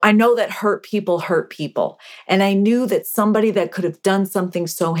I know that hurt people. And I knew that somebody that could have done something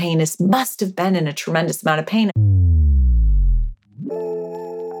so heinous must have been in a tremendous amount of pain.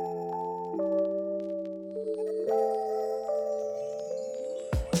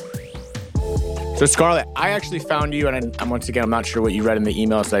 So Scarlett, I actually found you, and I'm once again, I'm not sure what you read in the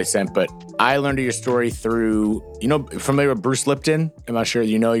emails that I sent, but I learned of your story through, familiar with Bruce Lipton? I'm not sure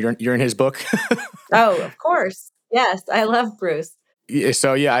you're in his book. Oh, of course. Yes, I love Bruce.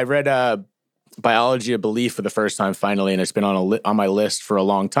 So yeah, I read Biology of Belief for the first time finally, and it's been on my list for a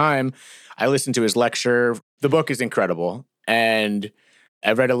long time. I listened to his lecture. The book is incredible, and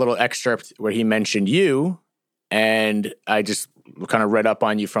I read a little excerpt where he mentioned you, and I just kind of read up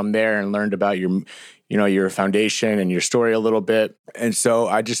on you from there and learned about your foundation and your story a little bit. And so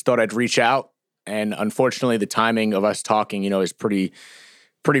I just thought I'd reach out. And unfortunately, the timing of us talking, is pretty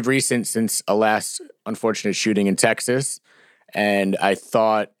recent since a last unfortunate shooting in Texas. And I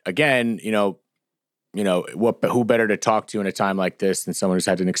thought, again, who better to talk to in a time like this than someone who's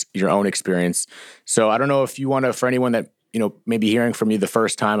had your own experience. So I don't know if you want to, for anyone that, maybe hearing from you the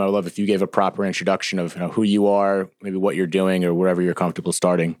first time, I would love if you gave a proper introduction of who you are, maybe what you're doing, or wherever you're comfortable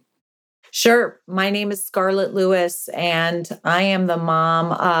starting. Sure. My name is Scarlett Lewis, and I am the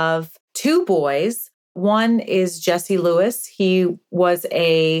mom of two boys. One is Jesse Lewis. He was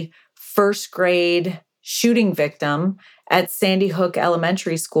a first grade shooting victim at Sandy Hook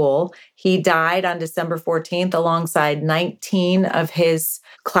Elementary School. He died on December 14th alongside 19 of his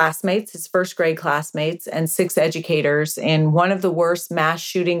classmates, his first grade classmates, and 6 educators in one of the worst mass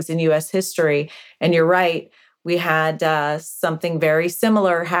shootings in U.S. history. And you're right, we had something very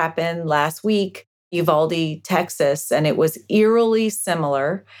similar happen last week, Uvalde, Texas, and it was eerily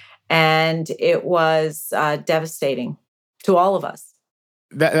similar, and it was devastating to all of us.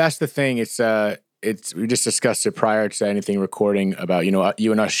 That's the thing. It's we just discussed it prior to anything recording about,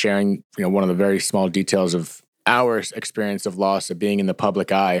 you and us sharing, one of the very small details of our experience of loss, of being in the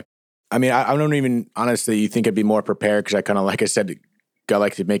public eye. I mean, I don't even, honestly, you think I'd be more prepared because I kind of, like I said, I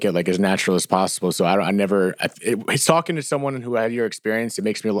like to make it like as natural as possible. So it's talking to someone who had your experience. It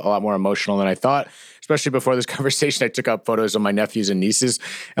makes me a lot more emotional than I thought, especially before this conversation. I took out photos of my nephews and nieces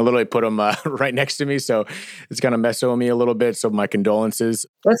and literally put them right next to me. So it's kind of messing with me a little bit. So my condolences.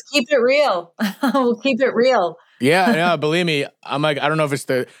 Let's keep it real. We'll keep it real. Yeah, believe me. I'm like, I don't know if it's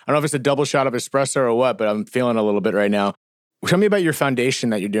the double shot of espresso or what, but I'm feeling a little bit right now. Tell me about your foundation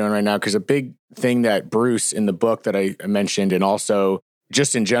that you're doing right now, because a big thing that Bruce in the book that I mentioned, and also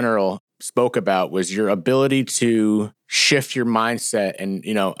just in general spoke about, was your ability to shift your mindset. And,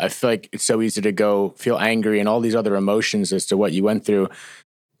 I feel like it's so easy to feel angry and all these other emotions as to what you went through.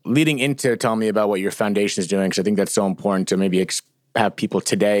 Leading into telling me about what your foundation is doing, because I think that's so important to maybe have people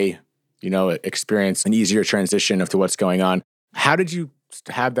today, experience an easier transition of to what's going on. How did you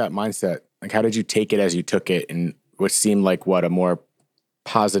have that mindset? Like, how did you take it as you took it in what seemed like a more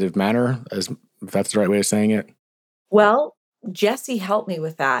positive manner, if that's the right way of saying it? Well, Jesse helped me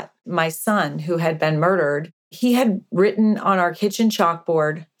with that. My son, who had been murdered, he had written on our kitchen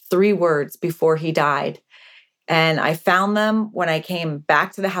chalkboard 3 words before he died. And I found them when I came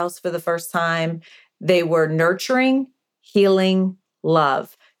back to the house for the first time. They were nurturing, healing,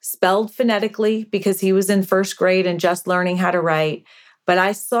 love, spelled phonetically because he was in first grade and just learning how to write. But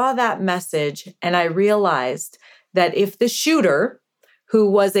I saw that message and I realized that if the shooter, who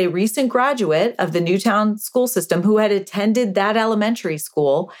was a recent graduate of the Newtown school system, who had attended that elementary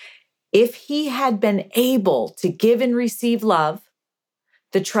school, if he had been able to give and receive love,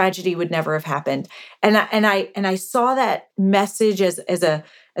 the tragedy would never have happened. And I saw that message as a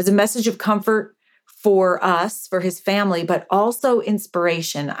message of comfort for us, for his family, but also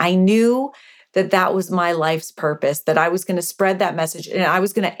inspiration. I knew that was my life's purpose, that I was going to spread that message and I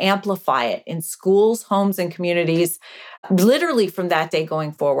was going to amplify it in schools, homes, and communities, literally from that day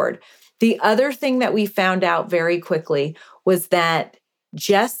going forward. The other thing that we found out very quickly was that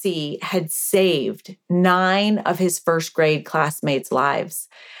Jesse had saved 9 of his first grade classmates' lives.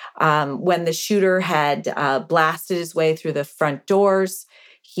 When the shooter had blasted his way through the front doors,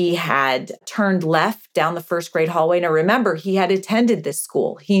 he had turned left down the first grade hallway. Now, remember, he had attended this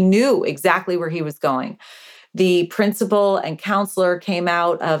school. He knew exactly where he was going. The principal and counselor came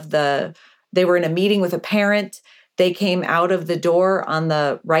out of they were in a meeting with a parent. They came out of the door on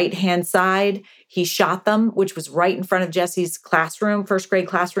the right-hand side. He shot them, which was right in front of Jesse's classroom, first grade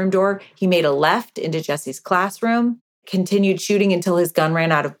classroom door. He made a left into Jesse's classroom, continued shooting until his gun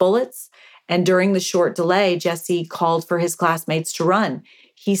ran out of bullets. And during the short delay, Jesse called for his classmates to run.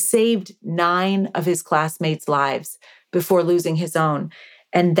 He saved 9 of his classmates' lives before losing his own.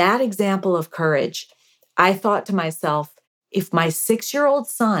 And that example of courage, I thought to myself, if my 6-year-old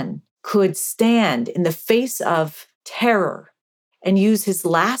son could stand in the face of terror and use his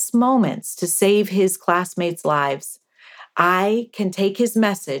last moments to save his classmates' lives, I can take his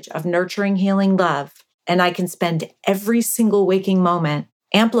message of nurturing, healing love, and I can spend every single waking moment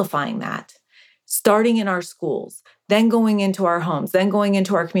amplifying that, starting in our schools, then going into our homes, then going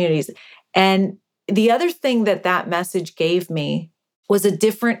into our communities. And the other thing that that message gave me was a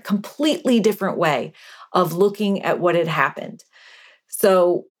completely different way of looking at what had happened.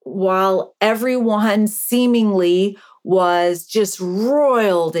 So while everyone seemingly was just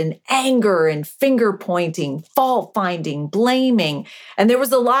roiled in anger and finger pointing, fault finding, blaming, and there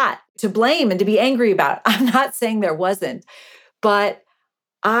was a lot to blame and to be angry about. I'm not saying there wasn't, but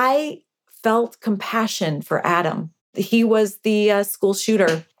I felt compassion for Adam. He was the school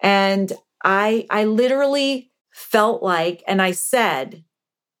shooter. And I literally felt like, and I said,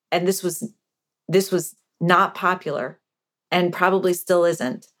 and this was not popular and probably still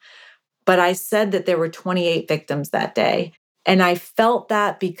isn't, but I said that there were 28 victims that day. And I felt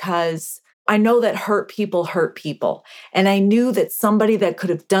that because I know that hurt people hurt people. And I knew that somebody that could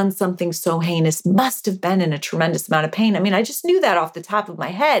have done something so heinous must have been in a tremendous amount of pain. I mean, I just knew that off the top of my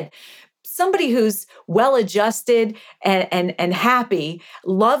head. Somebody who's well adjusted and happy,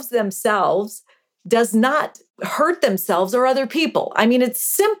 loves themselves, does not hurt themselves or other people. I mean, it's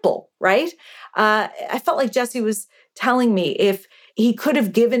simple, right? I felt like Jesse was telling me if he could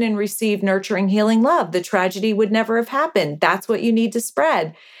have given and received nurturing, healing love, the tragedy would never have happened. That's what you need to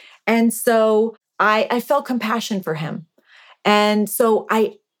spread. And so I felt compassion for him. And so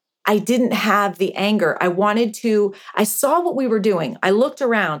I didn't have the anger. I saw what we were doing. I looked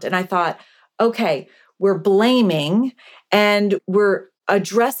around and I thought, okay, we're blaming and we're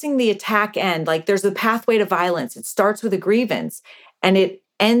addressing the attack end. Like there's a pathway to violence. It starts with a grievance and it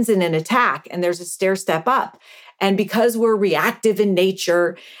ends in an attack, and there's a stair step up. And because we're reactive in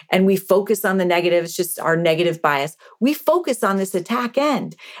nature and we focus on the negative, it's just our negative bias, we focus on this attack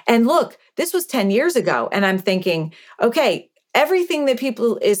end. And look, this was 10 years ago. And I'm thinking, okay, everything that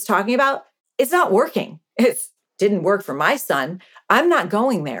people is talking about, it's not working. It didn't work for my son. I'm not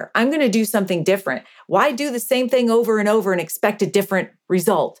going there. I'm going to do something different. Why do the same thing over and over and expect a different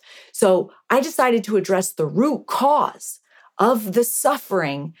result? So I decided to address the root cause of the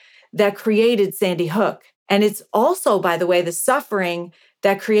suffering that created Sandy Hook. And it's also, by the way, the suffering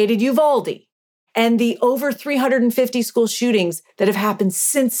that created Uvalde and the over 350 school shootings that have happened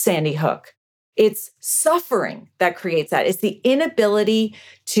since Sandy Hook. It's suffering that creates that. It's the inability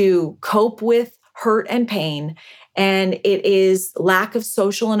to cope with hurt and pain. And it is lack of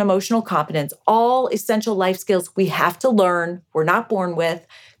social and emotional competence, all essential life skills we have to learn, we're not born with.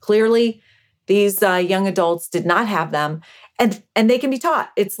 Clearly, these young adults did not have them. And they can be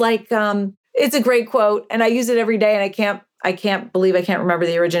taught. It's like, it's a great quote, and I use it every day, and I can't believe I can't remember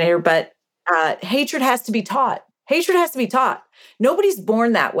the originator, but hatred has to be taught. Hatred has to be taught. Nobody's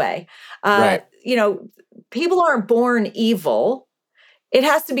born that way. Right. People aren't born evil. It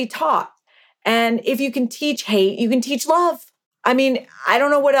has to be taught. And if you can teach hate, you can teach love. I mean, I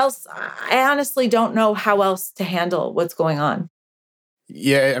don't know what else. I honestly don't know how else to handle what's going on.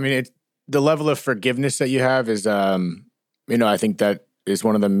 Yeah, I mean, the level of forgiveness that you have is, I think that is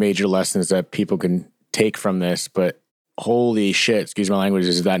one of the major lessons that people can take from this. But holy shit, excuse my language,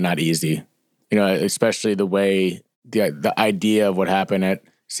 is that not easy? Especially the way the idea of what happened at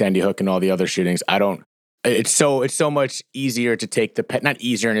Sandy Hook and all the other shootings. It's so much easier to take not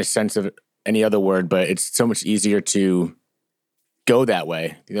easier in a sense of any other word, but it's so much easier to go that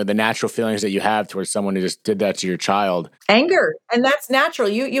way. The natural feelings that you have towards someone who just did that to your child. Anger. And that's natural.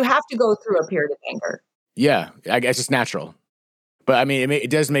 You have to go through a period of anger. Yeah, I guess it's natural. But I mean,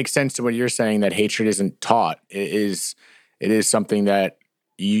 it does make sense to what you're saying, that hatred isn't taught. It is something that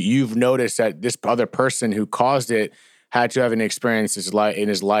you've noticed that this other person who caused it had to have an experience in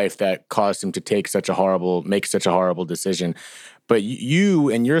his life that caused him to make such a horrible decision. But you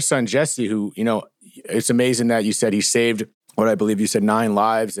and your son, Jesse, who, it's amazing that you said he saved what I believe you said 9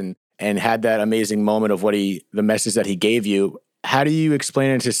 lives and had that amazing moment of the message that he gave you. How do you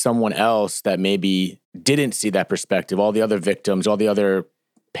explain it to someone else that maybe didn't see that perspective? All the other victims, all the other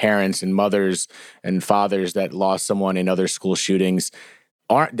parents and mothers and fathers that lost someone in other school shootings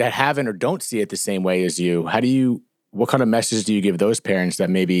that haven't or don't see it the same way as you. What kind of message do you give those parents that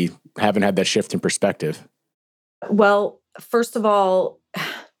maybe haven't had that shift in perspective? Well, first of all,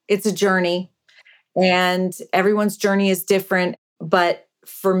 it's a journey and everyone's journey is different. But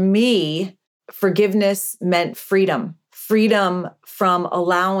for me, forgiveness meant freedom from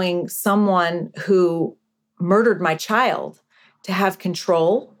allowing someone who murdered my child to have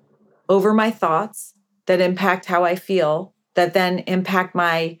control over my thoughts that impact how I feel that then impact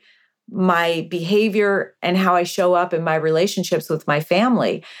my behavior and how I show up in my relationships with my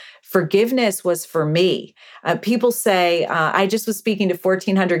family. Forgiveness was for me. People say, I just was speaking to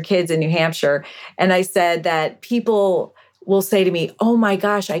 1,400 kids in New Hampshire, and I said that people will say to me, "Oh my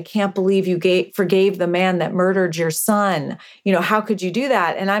gosh, I can't believe you forgave the man that murdered your son. How could you do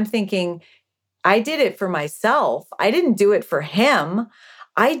that?" And I'm thinking, I did it for myself. I didn't do it for him.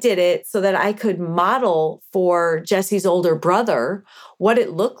 I did it so that I could model for Jesse's older brother what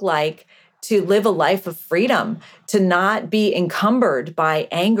it looked like to live a life of freedom, to not be encumbered by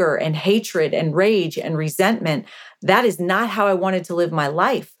anger and hatred and rage and resentment. That is not how I wanted to live my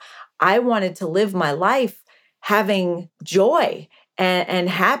life. I wanted to live my life having joy and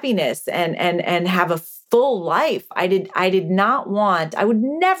happiness and have a full life. I did not want, I would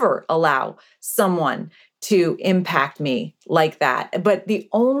never allow someone to impact me like that. But the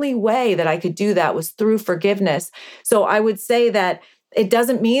only way that I could do that was through forgiveness. So I would say that it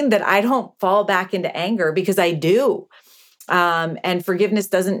doesn't mean that I don't fall back into anger, because I do. And forgiveness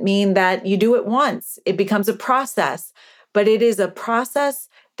doesn't mean that you do it once. It becomes a process, but it is a process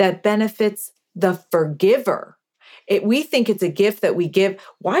that benefits the forgiver. We think it's a gift that we give.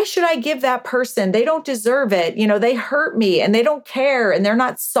 Why should I give that person? They don't deserve it. They hurt me and they don't care and they're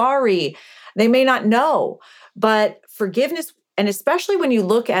not sorry. They may not know. But forgiveness, and especially when you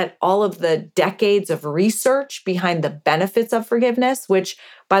look at all of the decades of research behind the benefits of forgiveness, which,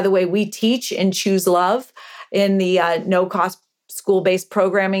 by the way, we teach in Choose Love in the no-cost school-based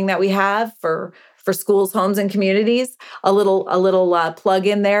programming that we have for schools, homes, and communities. A little plug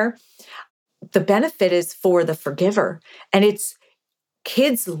in there. The benefit is for the forgiver. And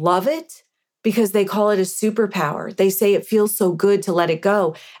kids love it because they call it a superpower. They say it feels so good to let it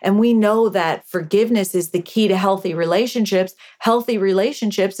go. And we know that forgiveness is the key to healthy relationships. Healthy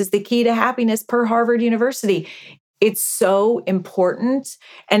relationships is the key to happiness per Harvard University. It's so important,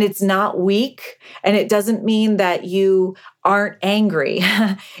 and it's not weak. And it doesn't mean that you aren't angry.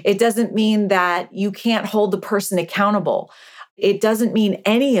 It doesn't mean that you can't hold the person accountable. It doesn't mean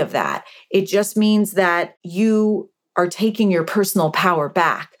any of that. It just means that you are taking your personal power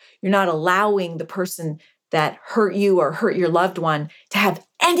back. You're not allowing the person that hurt you or hurt your loved one to have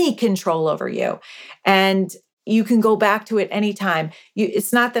any control over you. And you can go back to it anytime.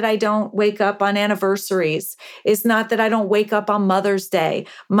 It's not that I don't wake up on anniversaries. It's not that I don't wake up on Mother's Day,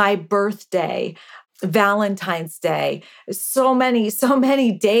 my birthday, Valentine's Day. So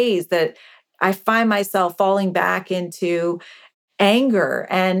many days that I find myself falling back into anger.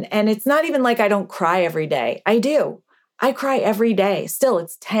 And it's not even like I don't cry every day. I do. I cry every day. Still,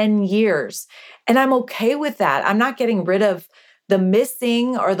 it's 10 years. And I'm okay with that. I'm not getting rid of the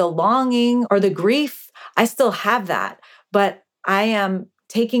missing or the longing or the grief. I still have that. But I am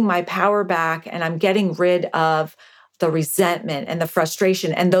taking my power back, and I'm getting rid of the resentment and the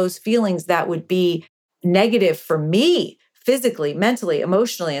frustration and those feelings that would be negative for me physically, mentally,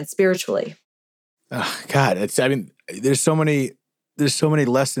 emotionally, and spiritually. Oh, God, there's so many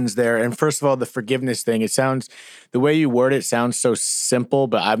lessons there. And first of all, the forgiveness thing, the way you word it sounds so simple,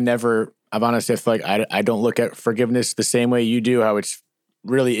 but I've honestly, I feel like I don't look at forgiveness the same way you do, how it's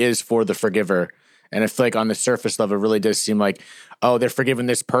really is for the forgiver. And I feel like on the surface level, it really does seem like, oh, they're forgiving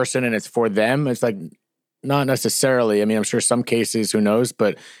this person and it's for them. It's like, not necessarily. I mean, I'm sure some cases, who knows,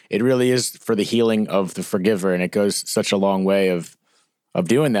 but it really is for the healing of the forgiver. And it goes such a long way of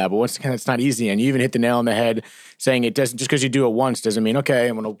doing that. But once again, it's not easy. And you even hit the nail on the head saying it doesn't, just because you do it once doesn't mean, okay,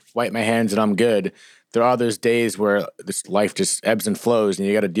 I'm going to wipe my hands and I'm good. There are those days where this life just ebbs and flows and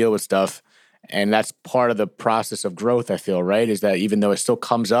you got to deal with stuff. And that's part of the process of growth, I feel, right? Is that even though it still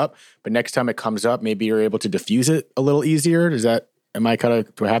comes up, but next time it comes up, maybe you're able to diffuse it a little easier. Do I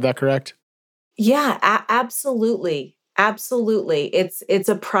have that correct? Yeah, absolutely. Absolutely. It's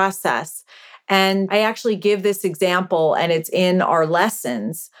a process. And I actually give this example, and it's in our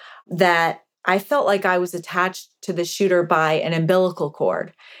lessons, that I felt like I was attached to the shooter by an umbilical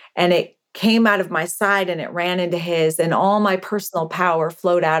cord, and it came out of my side and it ran into his, and all my personal power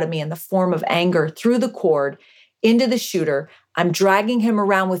flowed out of me in the form of anger through the cord into the shooter. I'm dragging him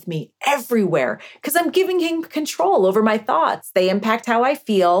around with me everywhere because I'm giving him control over my thoughts. They impact how I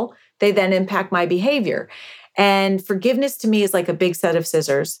feel. They then impact my behavior. And forgiveness to me is like a big set of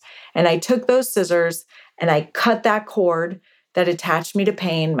scissors. And I took those scissors and I cut that cord that attached me to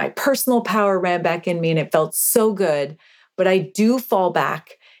pain. My personal power ran back in me and it felt so good. But I do fall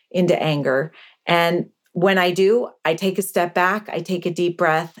back into anger. And when I do, I take a step back, I take a deep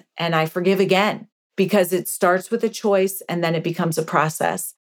breath, and I forgive again, because it starts with a choice and then it becomes a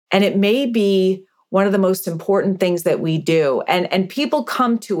process. And it may be one of the most important things that we do. And people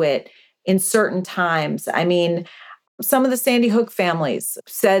come to it in certain times. I mean, some of the Sandy Hook families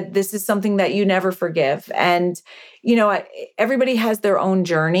said this is something that you never forgive. And, everybody has their own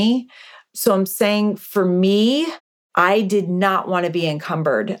journey. So I'm saying for me, I did not want to be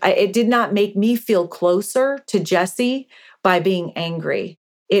encumbered. It did not make me feel closer to Jesse by being angry.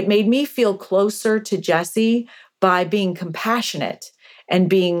 It made me feel closer to Jesse by being compassionate and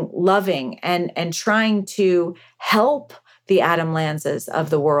being loving and trying to help the Adam Lanzas of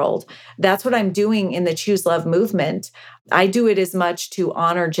the world. That's what I'm doing in the Choose Love movement. I do it as much to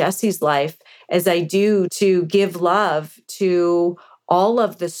honor Jesse's life as I do to give love to all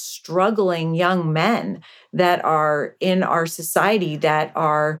of the struggling young men that are in our society that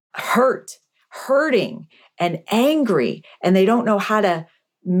are hurting and angry, and they don't know how to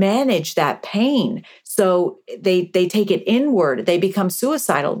manage that pain. So they take it inward. They become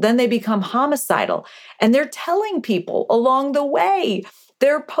suicidal. Then they become homicidal. And they're telling people along the way,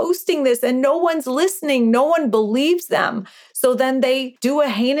 they're posting this and no one's listening. No one believes them. So then they do a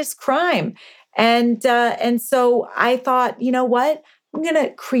heinous crime. And so I thought, you know what? I'm going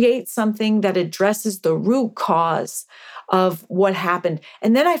to create something that addresses the root cause of what happened.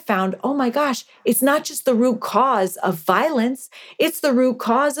 And then I found, oh my gosh, it's not just the root cause of violence. It's the root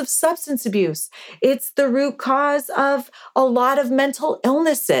cause of substance abuse. It's the root cause of a lot of mental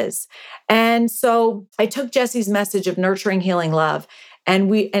illnesses. And so I took Jesse's message of nurturing, healing, love, and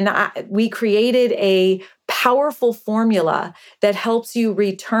we created a powerful formula that helps you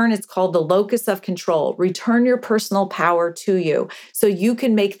return. It's called the locus of control. Return your personal power to you so you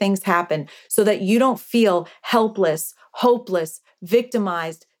can make things happen so that you don't feel helpless, hopeless,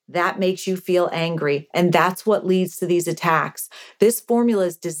 victimized. That makes you feel angry. And that's what leads to these attacks. This formula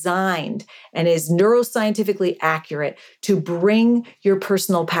is designed and is neuroscientifically accurate to bring your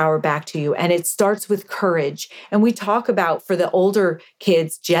personal power back to you. And it starts with courage. And we talk about, for the older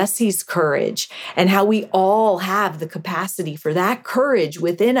kids, Jesse's courage and how we all have the capacity for that courage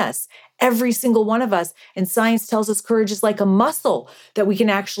within us, every single one of us. And science tells us courage is like a muscle that we can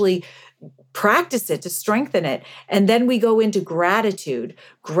actually practice it to strengthen it. And then we go into gratitude.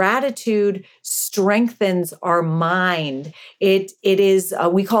 Gratitude strengthens our mind. It is,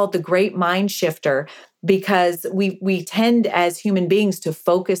 we call it the great mind shifter, because we tend as human beings to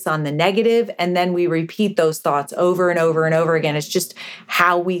focus on the negative, and then we repeat those thoughts over and over and over again. It's just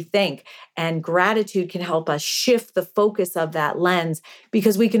how we think. And gratitude can help us shift the focus of that lens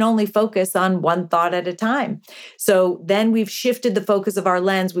because we can only focus on one thought at a time. So then we've shifted the focus of our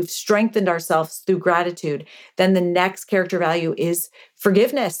lens. We've strengthened ourselves through gratitude. Then the next character value is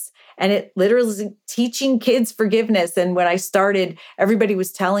forgiveness. And it literally is teaching kids forgiveness. And when I started, everybody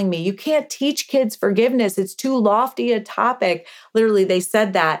was telling me, you can't teach kids forgiveness. It's too lofty a topic. Literally, they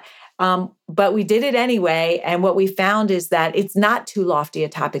said that. But we did it anyway. And what we found is that it's not too lofty a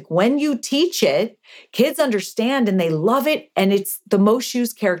topic. When you teach it, kids understand and they love it. And it's the most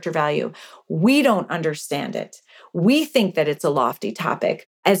used character value. We don't understand it. We think that it's a lofty topic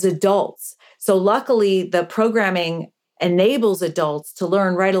as adults. So luckily, the programming enables adults to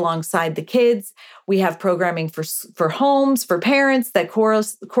learn right alongside the kids. We have programming for homes, for parents that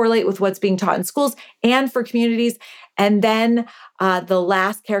correlate with what's being taught in schools, and for communities. And then the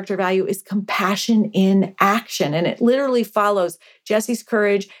last character value is compassion in action. And it literally follows Jesse's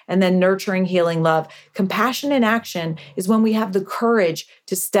courage and then nurturing, healing, love. Compassion in action is when we have the courage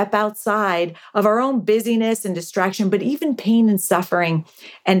to step outside of our own busyness and distraction, but even pain and suffering,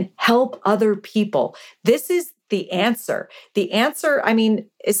 and help other people. This is the answer. The answer, I mean,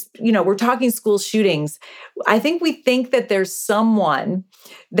 is, we're talking school shootings. I think we think that there's someone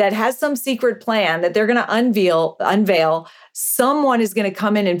that has some secret plan that they're going to unveil. Someone is going to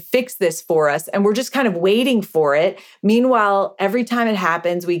come in and fix this for us. And we're just kind of waiting for it. Meanwhile, every time it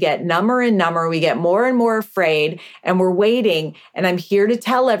happens, we get number and number, we get more and more afraid, and we're waiting. And I'm here to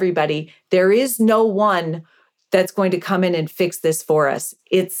tell everybody, there is no one that's going to come in and fix this for us.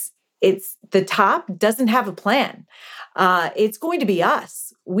 It's the top doesn't have a plan. It's going to be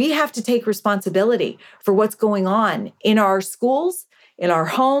us. We have to take responsibility for what's going on in our schools, in our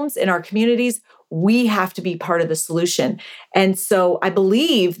homes, in our communities. We have to be part of the solution. And so I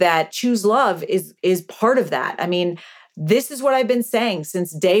believe that Choose Love is part of that. I mean, this is what I've been saying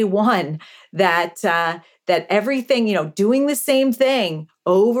since day one, that everything, doing the same thing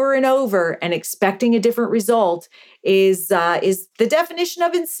over and over and expecting a different result is the definition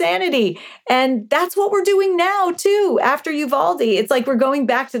of insanity. And that's what we're doing now too. After Uvalde, it's like we're going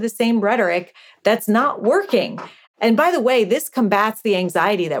back to the same rhetoric that's not working. And by the way, this combats the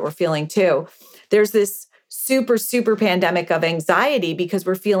anxiety that we're feeling too. There's this super, super pandemic of anxiety because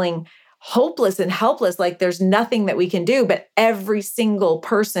we're feeling hopeless and helpless, like there's nothing that we can do, but every single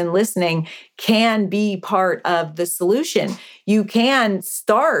person listening can be part of the solution. You can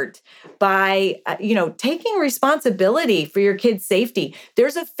start by, taking responsibility for your kids' safety.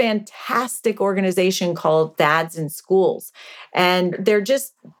 There's a fantastic organization called Dads in Schools, and they're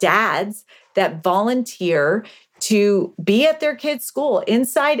just dads that volunteer to be at their kids' school,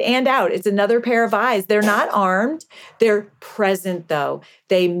 inside and out. It's another pair of eyes. They're not armed. They're present, though.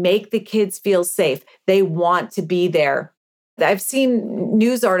 They make the kids feel safe. They want to be there. I've seen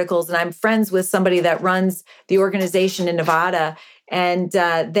news articles, and I'm friends with somebody that runs the organization in Nevada, and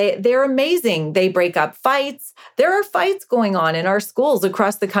they're amazing. They break up fights. There are fights going on in our schools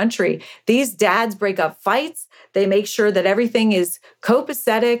across the country. These dads break up fights. They make sure that everything is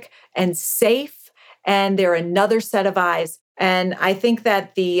copacetic and safe, and they're another set of eyes. And I think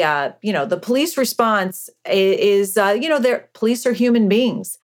that the police response is, police are human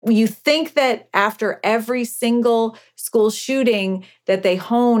beings. You think that after every single school shooting that they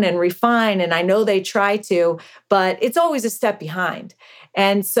hone and refine, and I know they try to, but it's always a step behind.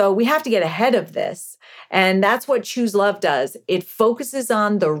 And so we have to get ahead of this. And that's what Choose Love does. It focuses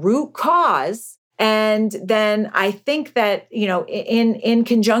on the root cause. And then I think that, in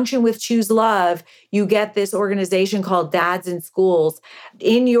conjunction with Choose Love, you get this organization called Dads in Schools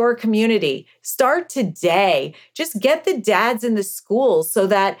in your community. Start today. Just get the dads in the schools so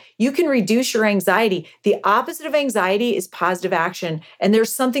that you can reduce your anxiety. The opposite of anxiety is positive action. And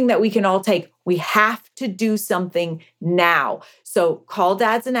there's something that we can all take. We have to do something now. So call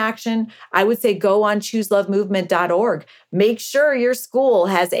Dads in Action. I would say go on chooselovemovement.org. Make sure your school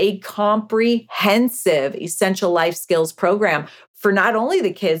has a comprehensive essential life skills program for not only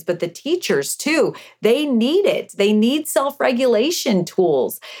the kids, but the teachers too. They need it. They need self-regulation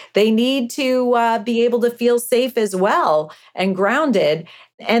tools. They need to be able to feel safe as well and grounded.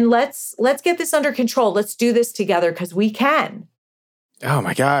 And let's get this under control. Let's do this together because we can. Oh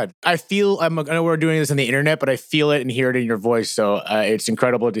my God. I know we're doing this on the internet, but I feel it and hear it in your voice. So it's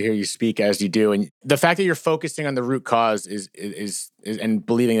incredible to hear you speak as you do. And the fact that you're focusing on the root cause is and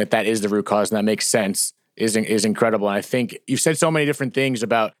believing that is the root cause and that makes sense is incredible. And I think you've said so many different things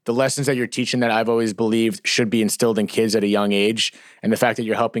about the lessons that you're teaching that I've always believed should be instilled in kids at a young age. And the fact that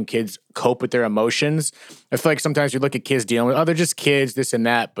you're helping kids cope with their emotions. I feel like sometimes you look at kids dealing with, they're just kids, this and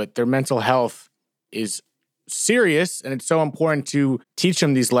that, but their mental health is serious, and it's so important to teach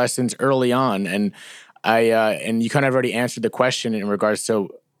them these lessons early on. And and you kind of already answered the question in regards to,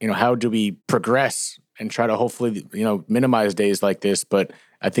 how do we progress and try to hopefully, minimize days like this. But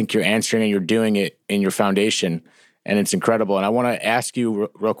I think you're answering and you're doing it in your foundation, and it's incredible. And I want to ask you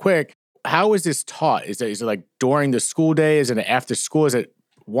real quick, how is this taught? Is it like during the school day? Is it after school? Is it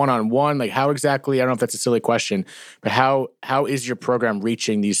one-on-one? Like how exactly, I don't know if that's a silly question, but how is your program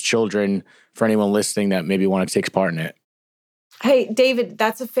reaching these children for anyone listening that maybe want to take part in it? Hey, David,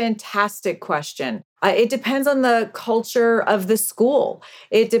 that's a fantastic question. It depends on the culture of the school.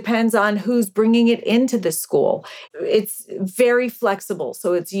 It depends on who's bringing it into the school. It's very flexible.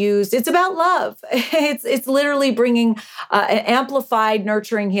 So it's about love. It's literally bringing an amplified,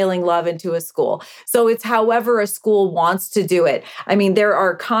 nurturing, healing love into a school. So it's however a school wants to do it. I mean, there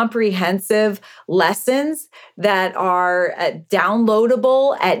are comprehensive lessons that are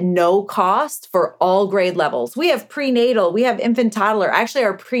downloadable at no cost for all grade levels. We have prenatal, we have infant toddler. Actually,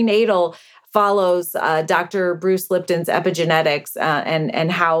 our prenatal follows Dr. Bruce Lipton's epigenetics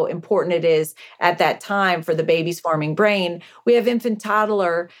and how important it is at that time for the baby's forming brain. We have infant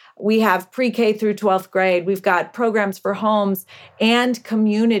toddler. We have pre-K through 12th grade. We've got programs for homes and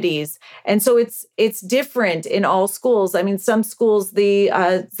communities. And so it's different in all schools. I mean, some schools,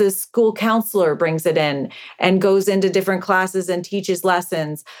 the school counselor brings it in and goes into different classes and teaches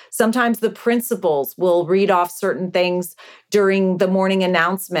lessons. Sometimes the principals will read off certain things during the morning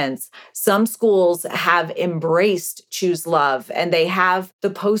announcements. Some schools have embraced Choose Love, and they have the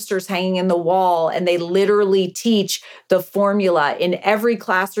posters hanging in the wall, and they literally teach the formula in every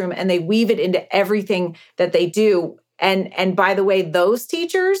classroom, and they weave it into everything that they do. And by the way, those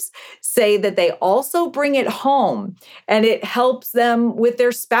teachers say that they also bring it home, and it helps them with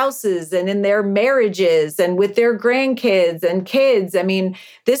their spouses and in their marriages and with their grandkids and kids. I mean,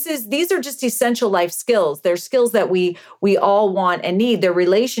 these are just essential life skills. They're skills that we all want and need. They're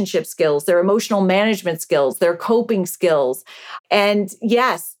relationship skills, they're emotional management skills, they're coping skills. And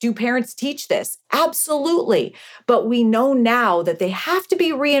yes, do parents teach this? Absolutely. But we know now that they have to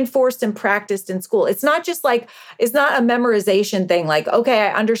be reinforced and practiced in school. It's not a memorization thing like, okay,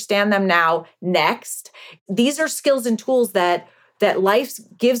 I understand them now, next. These are skills and tools that life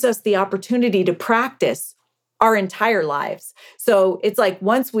gives us the opportunity to practice our entire lives. So it's like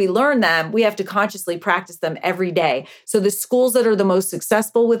once we learn them, we have to consciously practice them every day. So the schools that are the most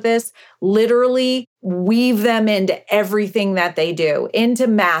successful with this literally weave them into everything that they do, into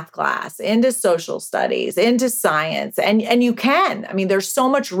math class, into social studies, into science. And you can. I mean, there's so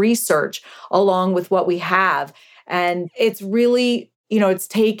much research along with what we have. And it's really, it's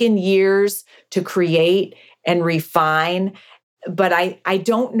taken years to create and refine. But I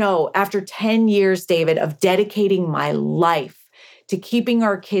don't know, after 10 years, David, of dedicating my life to keeping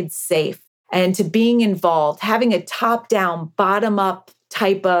our kids safe and to being involved, having a top-down, bottom-up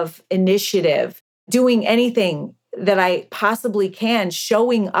type of initiative, doing anything that I possibly can,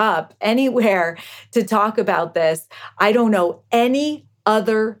 showing up anywhere to talk about this, I don't know any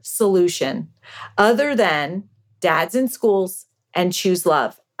other solution other than dads in schools and choose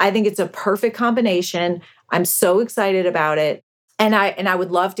love. I think it's a perfect combination. I'm so excited about it. And I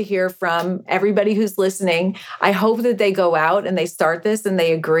would love to hear from everybody who's listening. I hope that they go out and they start this and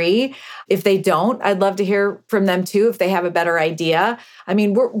they agree. If they don't, I'd love to hear from them too if they have a better idea. I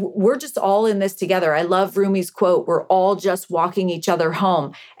mean, we're just all in this together. I love Rumi's quote, "We're all just walking each other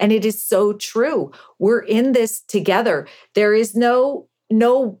home." And it is so true. We're in this together. There is no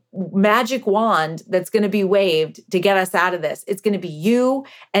magic wand that's going to be waved to get us out of this. It's going to be you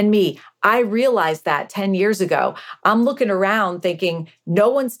and me. I realized that 10 years ago. I'm looking around thinking no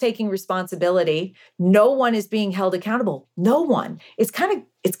one's taking responsibility. No one is being held accountable. No one. It's kind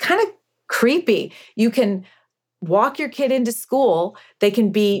of creepy. You can walk your kid into school. They can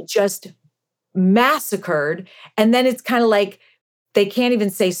be just massacred. And then it's kind of like, they can't even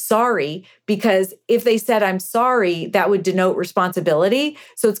say sorry because if they said, "I'm sorry," that would denote responsibility.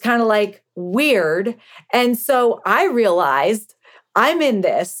 So it's kind of like weird. And so I realized I'm in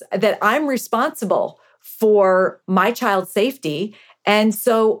this, that I'm responsible for my child's safety. And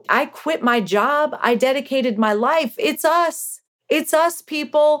so I quit my job. I dedicated my life. It's us. It's us,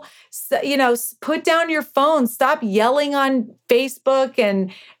 people. Put down your phone. Stop yelling on Facebook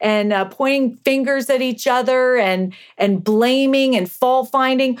and pointing fingers at each other and blaming and fault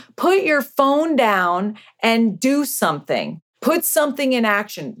finding. Put your phone down and do something. Put something in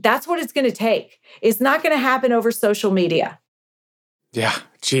action. That's what it's going to take. It's not going to happen over social media. Yeah,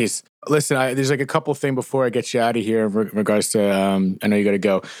 geez. Listen, there's like a couple things before I get you out of here in regards to, I know you got to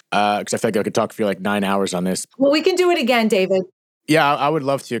go, because I feel like I could talk for you like 9 hours on this. Well, we can do it again, David. Yeah, I would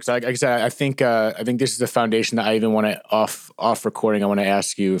love to, because like I said, I think this is the foundation that I even want to off recording. I want to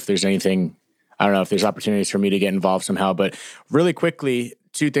ask you if there's anything, I don't know if there's opportunities for me to get involved somehow. But really quickly,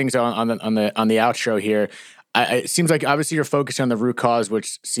 two things on the outro here. It seems like obviously you're focusing on the root cause,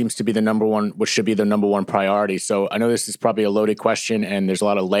 which seems to be which should be the number one priority. So I know this is probably a loaded question, and there's a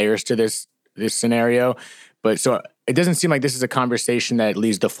lot of layers to this scenario. But so it doesn't seem like this is a conversation that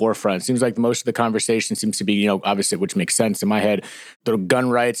leads to the forefront. It seems like most of the conversation seems to be, obviously, which makes sense in my head, the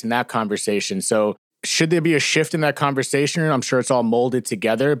gun rights and that conversation. So should there be a shift in that conversation? I'm sure it's all molded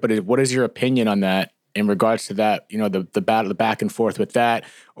together, but what is your opinion on that in regards to that, the battle, the back and forth with that,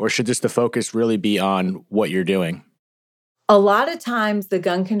 or should just the focus really be on what you're doing? A lot of times the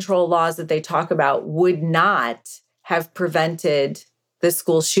gun control laws that they talk about would not have prevented the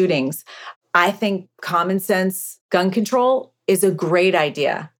school shootings. I think common sense gun control is a great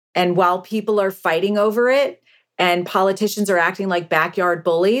idea. And while people are fighting over it and politicians are acting like backyard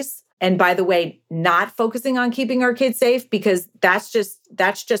bullies, and by the way, not focusing on keeping our kids safe because that's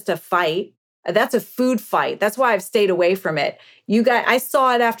just a fight. That's a food fight. That's why I've stayed away from it. I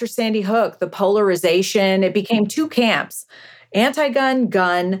saw it after Sandy Hook, the polarization. It became two camps, anti-gun,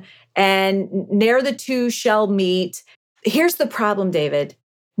 gun, and ne'er the two shall meet. Here's the problem, David.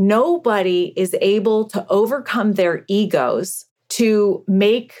 Nobody is able to overcome their egos to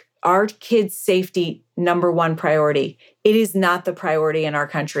make our kids' safety number one priority. It is not the priority in our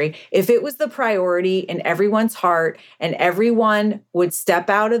country. If it was the priority in everyone's heart and everyone would step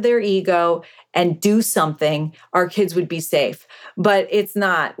out of their ego and do something, our kids would be safe. But it's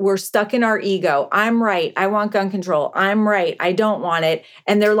not. We're stuck in our ego. I'm right. I want gun control. I'm right. I don't want it.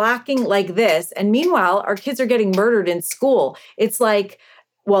 And they're locking like this. And meanwhile, our kids are getting murdered in school. It's like,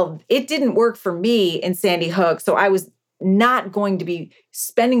 well, it didn't work for me in Sandy Hook, so I was not going to be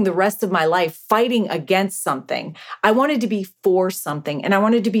spending the rest of my life fighting against something. I wanted to be for something, and I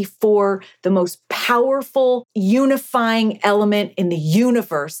wanted to be for the most powerful, unifying element in the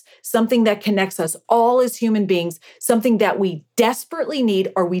universe, something that connects us all as human beings, something that we desperately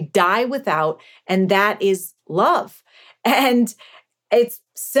need or we die without, and that is love. And it's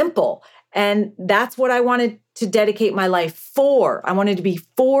simple. And that's what I wanted to dedicate my life for. I wanted to be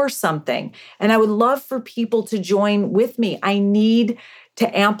for something. And I would love for people to join with me. I need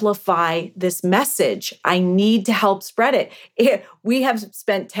to amplify this message. I need to help spread it. We have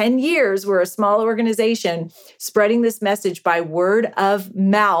spent 10 years, we're a small organization, spreading this message by word of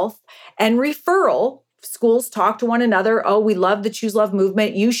mouth and referral. Schools talk to one another. Oh, we love the Choose Love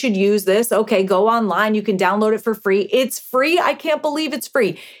movement. You should use this. Okay, go online. You can download it for free. It's free. I can't believe it's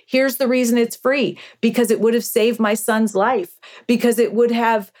free. Here's the reason it's free: because it would have saved my son's life, because it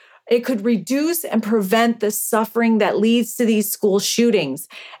could reduce and prevent the suffering that leads to these school shootings.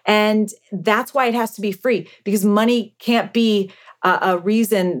 And that's why it has to be free, because money can't be a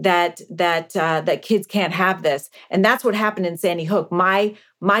reason that kids can't have this. And that's what happened in Sandy Hook.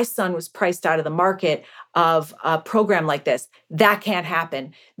 My son was priced out of the market of a program like this. That can't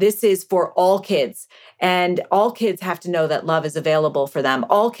happen. This is for all kids. And all kids have to know that love is available for them.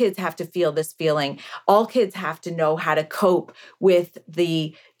 All kids have to feel this feeling. All kids have to know how to cope with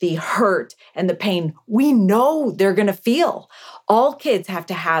the hurt and the pain we know they're going to feel. All kids have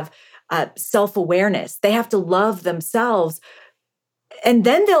to have self-awareness. They have to love themselves, and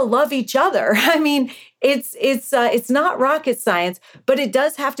then they'll love each other. I mean, it's not rocket science, but it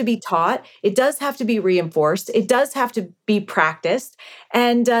does have to be taught. It does have to be reinforced. It does have to be practiced.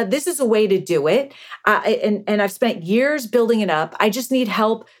 And this is a way to do it. And I've spent years building it up. I just need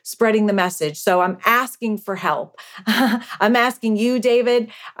help spreading the message. So I'm asking for help. I'm asking you,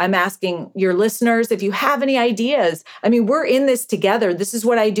 David. I'm asking your listeners if you have any ideas. I mean, we're in this together. This is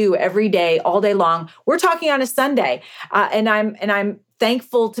what I do every day, all day long. We're talking on a Sunday, and I'm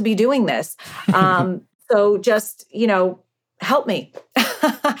thankful to be doing this. So just, help me,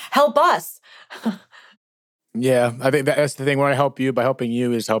 help us. Yeah, I think that's the thing. When I help you, by helping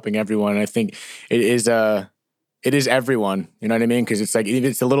you is helping everyone. And I think it is everyone. You know what I mean? Because it's like,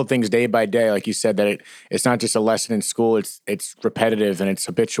 it's the little things day by day, like you said, that it's not just a lesson in school. It's repetitive and it's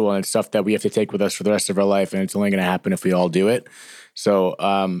habitual, and it's stuff that we have to take with us for the rest of our life. And it's only going to happen if we all do it. So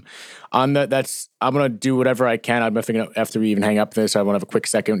I'm going to do whatever I can. I'm thinking after we even hang up this, I want to have a quick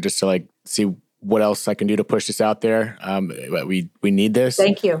second just to see what else I can do to push this out there. We need this.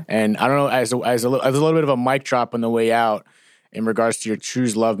 Thank you. And I don't know, as a little bit of a mic drop on the way out in regards to your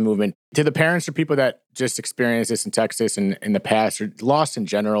Choose Love movement, to the parents or people that just experienced this in Texas and in the past, or lost in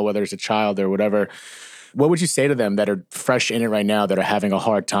general, whether it's a child or whatever, what would you say to them that are fresh in it right now, that are having a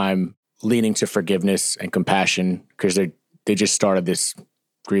hard time leaning to forgiveness and compassion because they just started this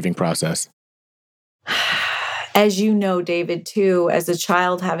grieving process? As you know, David, too, as a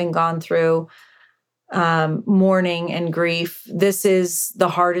child having gone through mourning and grief, this is the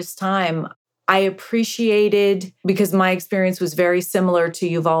hardest time. I appreciated, because my experience was very similar to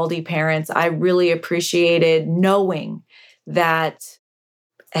Uvalde parents, I really appreciated knowing that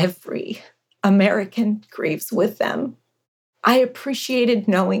every American grieves with them. I appreciated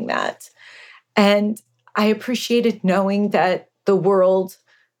knowing that. And I appreciated knowing that the world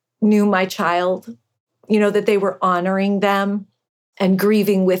knew my child, that they were honoring them and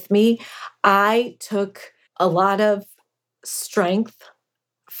grieving with me. I took a lot of strength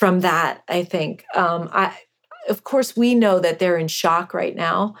from that, I think. Of course, we know that they're in shock right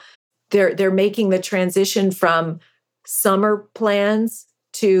now. They're making the transition from summer plans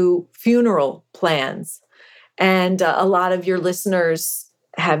to funeral plans. And a lot of your listeners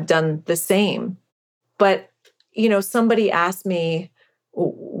have done the same. But, somebody asked me,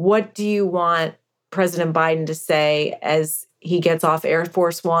 what do you want President Biden to say as he gets off Air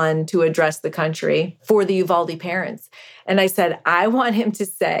Force One to address the country for the Uvalde parents? And I said, I want him to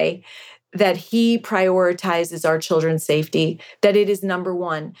say that he prioritizes our children's safety, that it is number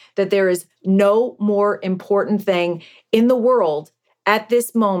one, that there is no more important thing in the world at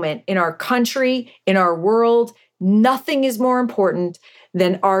this moment, in our country, in our world. Nothing is more important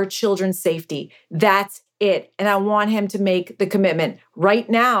than our children's safety. That's it. And I want him to make the commitment. Right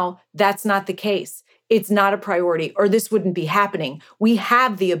now, that's not the case. It's not a priority, or this wouldn't be happening. We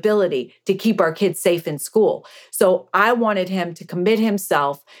have the ability to keep our kids safe in school. So I wanted him to commit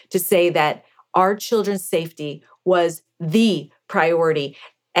himself to say that our children's safety was the priority.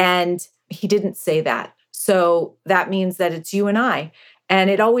 And he didn't say that. So that means that it's you and I. And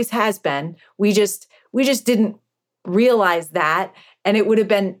it always has been. We just didn't realize that. And it would have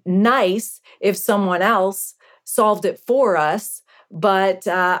been nice if someone else solved it for us. But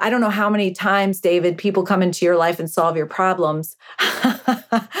I don't know how many times, David, people come into your life and solve your problems.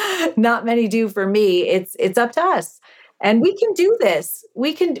 Not many do for me. It's up to us. And we can do this.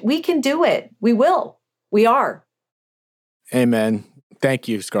 We can do it. We will. We are. Amen. Thank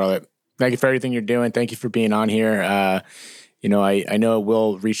you, Scarlett. Thank you for everything you're doing. Thank you for being on here. I know it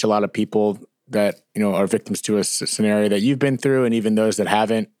will reach a lot of people that, are victims to a scenario that you've been through, and even those that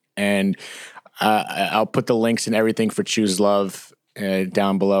haven't. And I'll put the links and everything for Choose Love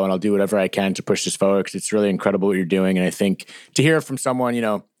down below, and I'll do whatever I can to push this forward because it's really incredible what you're doing. And I think to hear from someone,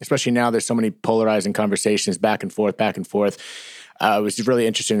 especially now there's so many polarizing conversations back and forth, it was really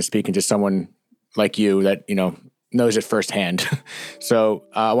interesting to speaking to someone like you that, knows it firsthand. So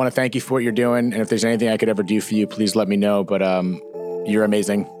I want to thank you for what you're doing. And if there's anything I could ever do for you, please let me know. But you're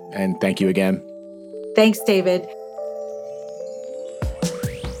amazing. And thank you again. Thanks, David.